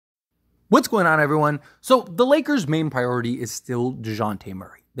What's going on, everyone? So the Lakers' main priority is still Dejounte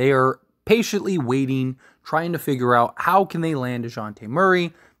Murray. They are patiently waiting, trying to figure out how can they land Dejounte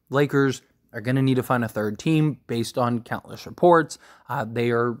Murray. Lakers are going to need to find a third team based on countless reports.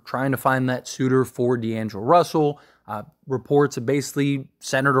 They are trying to find that suitor for D'Angelo Russell. Reports are basically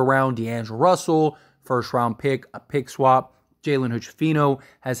centered around D'Angelo Russell, first-round pick, a pick swap. Jalen Hood-Schifino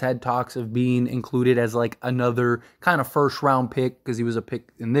has had talks of being included as like another kind of first-round pick because he was a pick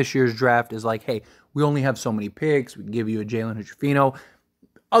in this year's draft. Is like, hey, we only have so many picks. We can give you a Jalen Hood-Schifino.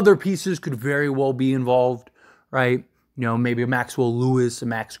 Other pieces could very well be involved, right? You know, maybe a Maxwell Lewis, a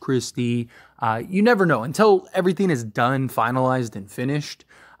Max Christie. You never know. Until everything is done, finalized, and finished,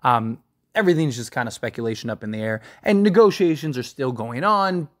 everything's just kind of speculation up in the air. And negotiations are still going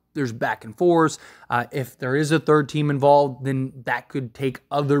on. There's back and forth. If there is a third team involved, then that could take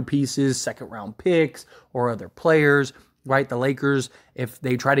other pieces, second-round picks, or other players, right? The Lakers, if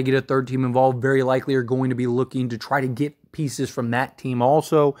they try to get a third team involved, very likely are going to be looking to try to get pieces from that team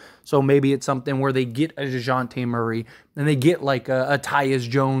also. So maybe it's something where they get a Dejounte Murray, and they get like a Tyus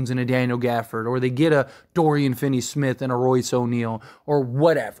Jones and a Daniel Gafford, or they get a Dorian Finney-Smith and a Royce O'Neal, or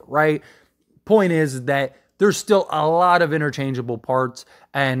whatever, right? Point is that there's still a lot of interchangeable parts,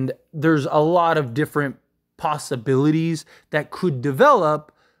 and there's a lot of different possibilities that could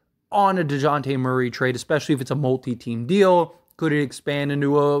develop on a Dejounte Murray trade, especially if it's a multi-team deal. Could it expand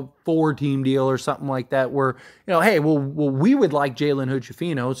into a 4-team deal or something like that where, you know, hey, well we would like Jalen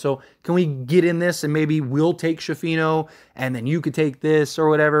Hood-Schifino, so can we get in this and maybe we'll take Schifino and then you could take this or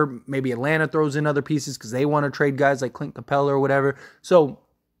whatever. Maybe Atlanta throws in other pieces because they want to trade guys like Clint Capella or whatever. So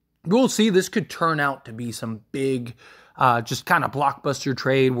we'll see. This could turn out to be some big, just kind of blockbuster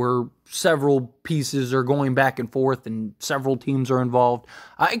trade where several pieces are going back and forth and several teams are involved.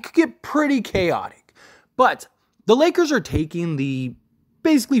 It could get pretty chaotic. But the Lakers are taking the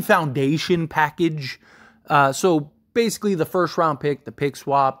basically foundation package. So basically the first-round pick, the pick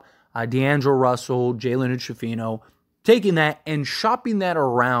swap, D'Angelo Russell, Jalen Hood-Schifino, taking that and shopping that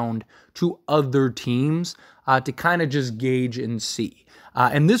around to other teams to kind of just gauge and see.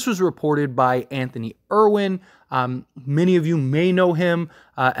 And this was reported by Anthony Irwin. Many of you may know him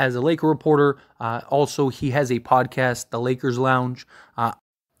as a Laker reporter. Also, he has a podcast, The Lakers Lounge.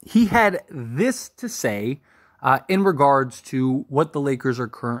 He had this to say in regards to what the Lakers are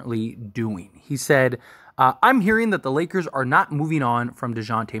currently doing. He said, I'm hearing that the Lakers are not moving on from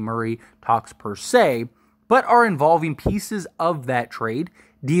Dejounte Murray talks per se, but are involving pieces of that trade,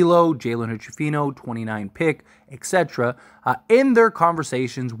 D'Lo, Jalen Hood-Schifino, 29 pick, etc., in their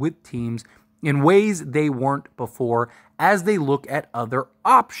conversations with teams in ways they weren't before as they look at other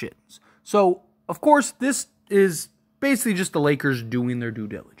options. So, of course, this is basically just the Lakers doing their due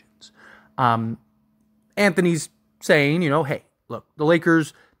diligence. Anthony's saying, you know, hey, look, the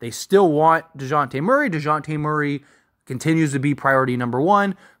Lakers, they still want Dejounte Murray. Dejounte Murray continues to be priority number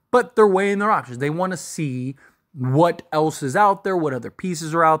one, but they're weighing their options. They want to see what else is out there, what other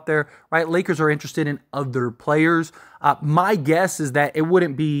pieces are out there, right? Lakers are interested in other players. My guess is that it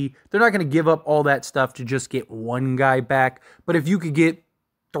wouldn't be, they're not going to give up all that stuff to just get one guy back. But if you could get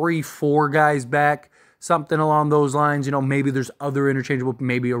 3-4 guys back, something along those lines, you know, maybe there's other interchangeable,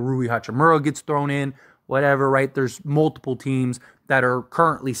 maybe a Rui Hachimura gets thrown in, whatever, right? There's multiple teams that are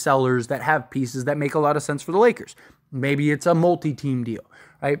currently sellers that have pieces that make a lot of sense for the Lakers. Maybe it's a multi-team deal,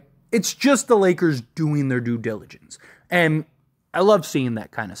 right? It's just the Lakers doing their due diligence. And I love seeing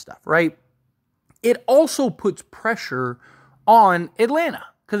that kind of stuff, right? It also puts pressure on Atlanta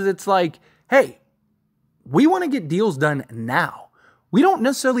because it's like, hey, we want to get deals done now. We don't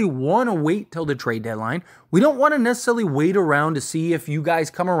necessarily want to wait till the trade deadline. We don't want to necessarily wait around to see if you guys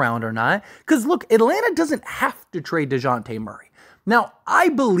come around or not. Because look, Atlanta doesn't have to trade Dejounte Murray. Now, I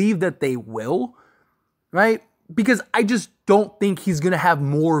believe that they will, right? Because I just don't think he's going to have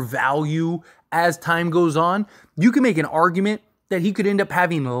more value as time goes on. You can make an argument that he could end up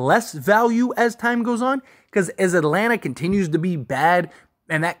having less value as time goes on, because as Atlanta continues to be bad,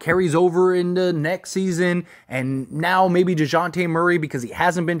 and that carries over into next season, and now maybe Dejounte Murray, because he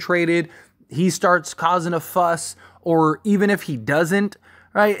hasn't been traded, he starts causing a fuss, or even if he doesn't,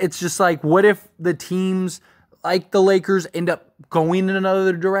 right? It's just like, what if the teams like the Lakers end up going in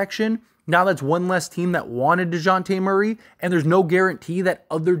another direction? Now that's one less team that wanted Dejounte Murray, and there's no guarantee that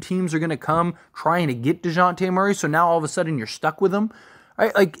other teams are going to come trying to get Dejounte Murray, so now all of a sudden you're stuck with him,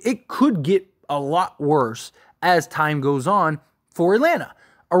 right? Like, it could get a lot worse as time goes on for Atlanta.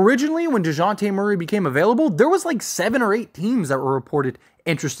 Originally, when Dejounte Murray became available, there was like 7 or 8 teams that were reported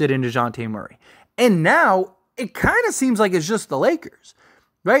interested in Dejounte Murray. And now, it kind of seems like it's just the Lakers,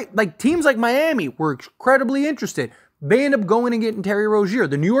 right? Like, teams like Miami were incredibly interested. They end up going and getting Terry Rozier.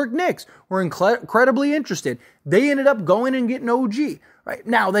 The New York Knicks were incredibly interested. They ended up going and getting OG. Right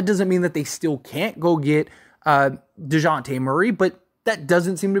now, that doesn't mean that they still can't go get Dejounte Murray, but that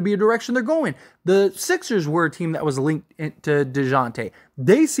doesn't seem to be a direction they're going. The Sixers were a team that was linked to Dejounte.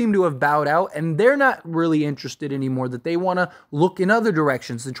 They seem to have bowed out, and they're not really interested anymore, that they want to look in other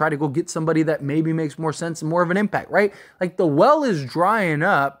directions and try to go get somebody that maybe makes more sense and more of an impact, right? Like, the well is drying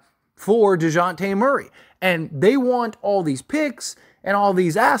up for Dejounte Murray, and they want all these picks and all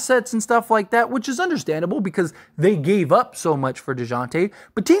these assets and stuff like that, which is understandable because they gave up so much for Dejounte,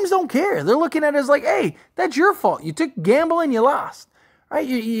 but teams don't care. They're looking at it as like, hey, that's your fault. You took a gamble and you lost. Right?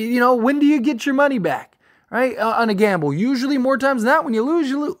 You know, when do you get your money back, right, on a gamble? Usually more times than not, when you lose,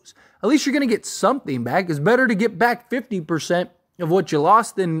 you lose. At least you're going to get something back. It's better to get back 50% of what you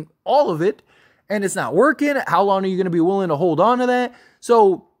lost than all of it, and it's not working. How long are you going to be willing to hold on to that?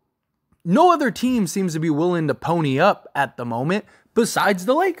 So no other team seems to be willing to pony up at the moment besides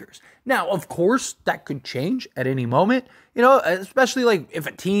the Lakers. Now, of course, that could change at any moment, you know, especially like if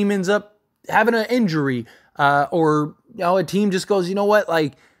a team ends up having an injury, or, you know, a team just goes, you know what,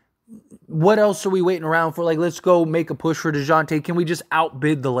 like, what else are we waiting around for? Like, let's go make a push for Dejounte. Can we just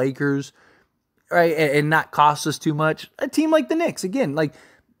outbid the Lakers, right, and not cost us too much? A team like the Knicks, again, like,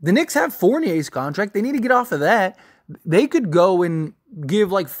 the Knicks have Fournier's contract. They need to get off of that. They could go and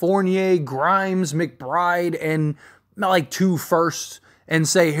give, like, Fournier, Grimes, McBride, and like 2 firsts and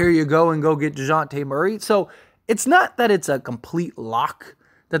say, here you go, and go get Dejounte Murray. So it's not that it's a complete lock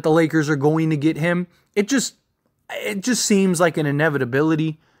that the Lakers are going to get him. It just seems like an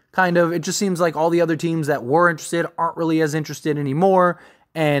inevitability, kind of. It just seems like all the other teams that were interested aren't really as interested anymore,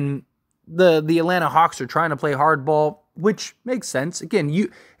 and the Atlanta Hawks are trying to play hardball, which makes sense. Again, if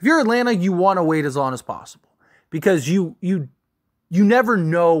you're Atlanta, you want to wait as long as possible because you never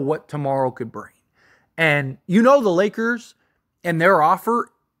know what tomorrow could bring. And you know the Lakers and their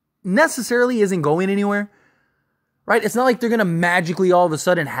offer necessarily isn't going anywhere, right? It's not like they're going to magically all of a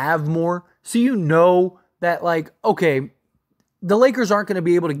sudden have more. So you know that, like, okay, the Lakers aren't going to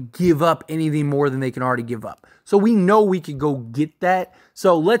be able to give up anything more than they can already give up. So we know we could go get that.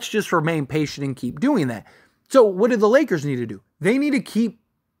 So let's just remain patient and keep doing that. So what do the Lakers need to do? They need to keep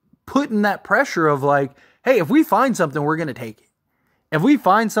putting that pressure of like, hey, if we find something, we're going to take it. If we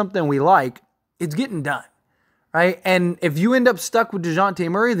find something we like, it's getting done, right? And if you end up stuck with Dejounte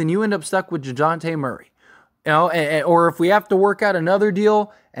Murray, then you end up stuck with Dejounte Murray. You know, or if we have to work out another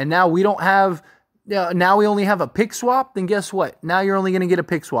deal and now we don't have, now we only have a pick swap, then guess what? Now you're only going to get a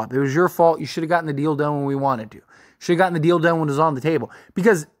pick swap. It was your fault. You should have gotten the deal done when we wanted to. Should have gotten the deal done when it was on the table.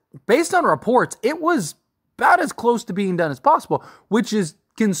 Because based on reports, it was about as close to being done as possible, which is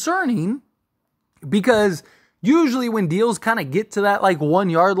concerning because usually when deals kind of get to that like 1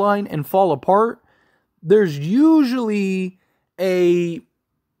 yard line and fall apart, there's usually an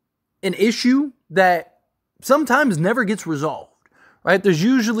issue that sometimes never gets resolved, right? There's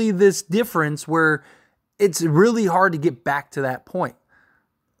usually this difference where it's really hard to get back to that point.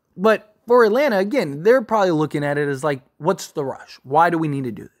 But for Atlanta, again, they're probably looking at it as like, what's the rush? Why do we need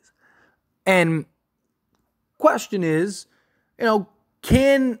to do this? And question is, you know,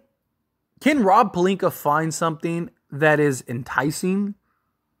 can Rob Pelinka find something that is enticing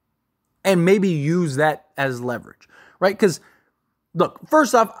and maybe use that as leverage, right? Because, look,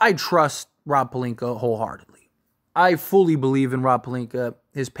 first off, I trust Rob Pelinka wholeheartedly. I fully believe in Rob Pelinka,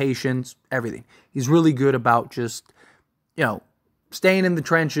 his patience, everything. He's really good about just, you know, staying in the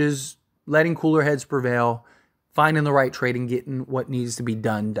trenches, letting cooler heads prevail, finding the right trade and getting what needs to be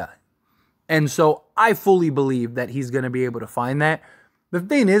done. And so I fully believe that he's going to be able to find that. The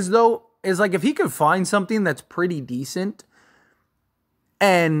thing is, though, is like if he could find something that's pretty decent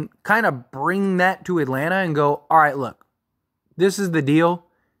and kind of bring that to Atlanta and go, all right, look, this is the deal.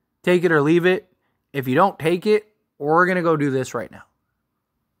 Take it or leave it. If you don't take it, we're going to go do this right now.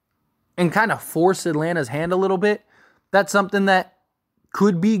 And kind of force Atlanta's hand a little bit. That's something that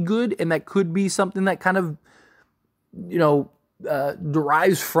could be good and that could be something that kind of, you know,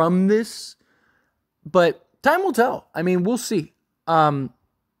 derives from this. But time will tell. I mean, we'll see.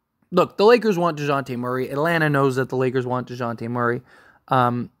 Look, the Lakers want Dejounte Murray. Atlanta knows that the Lakers want Dejounte Murray.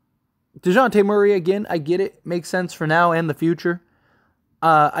 Dejounte Murray, again, I get it. Makes sense for now and the future.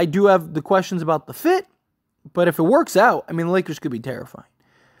 I do have the questions about the fit. But if it works out, I mean, the Lakers could be terrifying.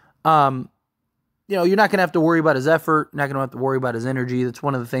 You know, you're not going to have to worry about his effort. You're not going to have to worry about his energy. That's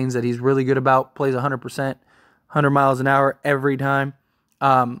one of the things that he's really good about. Plays 100%, 100 miles an hour every time.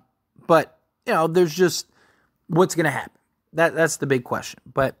 But, you know, there's just what's going to happen. That's the big question.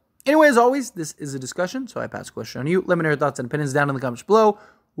 But anyway, as always, this is a discussion, so I pass the question on you. Let me know your thoughts and opinions down in the comments below.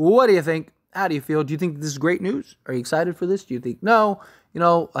 What do you think? How do you feel? Do you think this is great news? Are you excited for this? Do you think, no,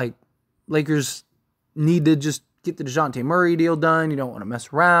 like Lakers need to just get the Dejounte Murray deal done. You don't want to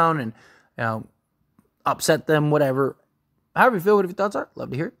mess around and upset them, whatever. However you feel, whatever your thoughts are,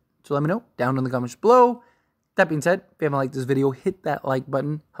 love to hear it. So let me know down in the comments below. That being said, if you haven't liked this video, hit that like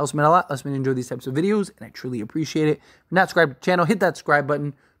button. Helps me out a lot. Lets me enjoy these types of videos, and I truly appreciate it. If you're not subscribed to the channel, hit that subscribe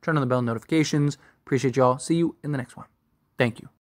button. Turn on the bell notifications. Appreciate y'all. See you in the next one. Thank you.